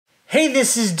Hey,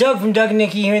 this is Doug from Doug and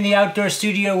Nikki here in the outdoor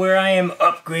studio where I am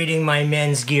upgrading my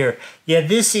men's gear. Yeah,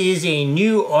 this is a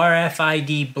new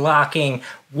RFID blocking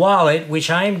wallet, which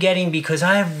I am getting because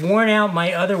I have worn out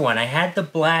my other one. I had the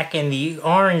black and the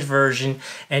orange version,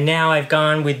 and now I've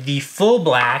gone with the full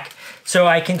black. So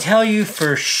I can tell you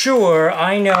for sure,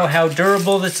 I know how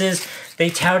durable this is. They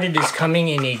touted as coming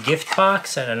in a gift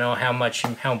box. I don't know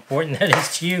how important that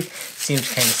is to you.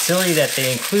 Seems kind of silly that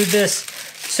they include this.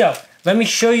 So let me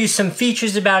show you some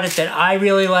features about it that I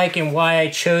really like and why I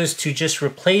chose to just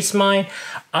replace mine.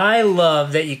 I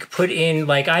love that you can put in,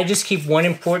 like, I just keep one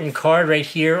important card right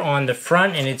here on the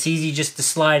front, and it's easy just to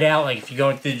slide out. Like if you're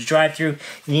going through the drive-thru,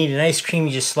 you need an ice cream,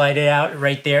 you just slide it out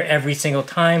right there every single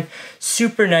time.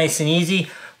 Super nice and easy.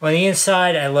 On the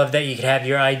inside, I love that you can have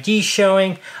your ID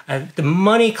showing. The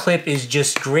money clip is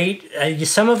just great.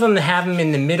 Some of them have them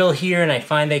in the middle here, and I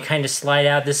find they kind of slide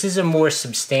out. This is a more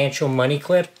substantial money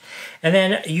clip. And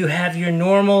then you have your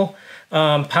normal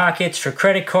pockets for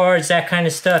credit cards, that kind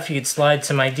of stuff. You could slide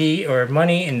some ID or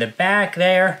money in the back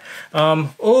there.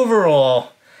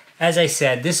 Overall, as I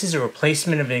said, this is a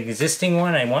replacement of an existing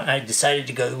one. I decided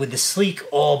to go with the sleek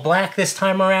all black this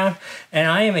time around, and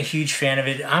I am a huge fan of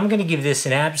it. I'm going to give this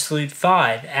an absolute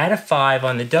 5 out of 5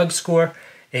 on the Doug score.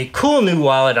 A cool new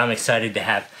wallet I'm excited to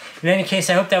have. In any case,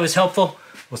 I hope that was helpful.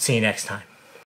 We'll see you next time.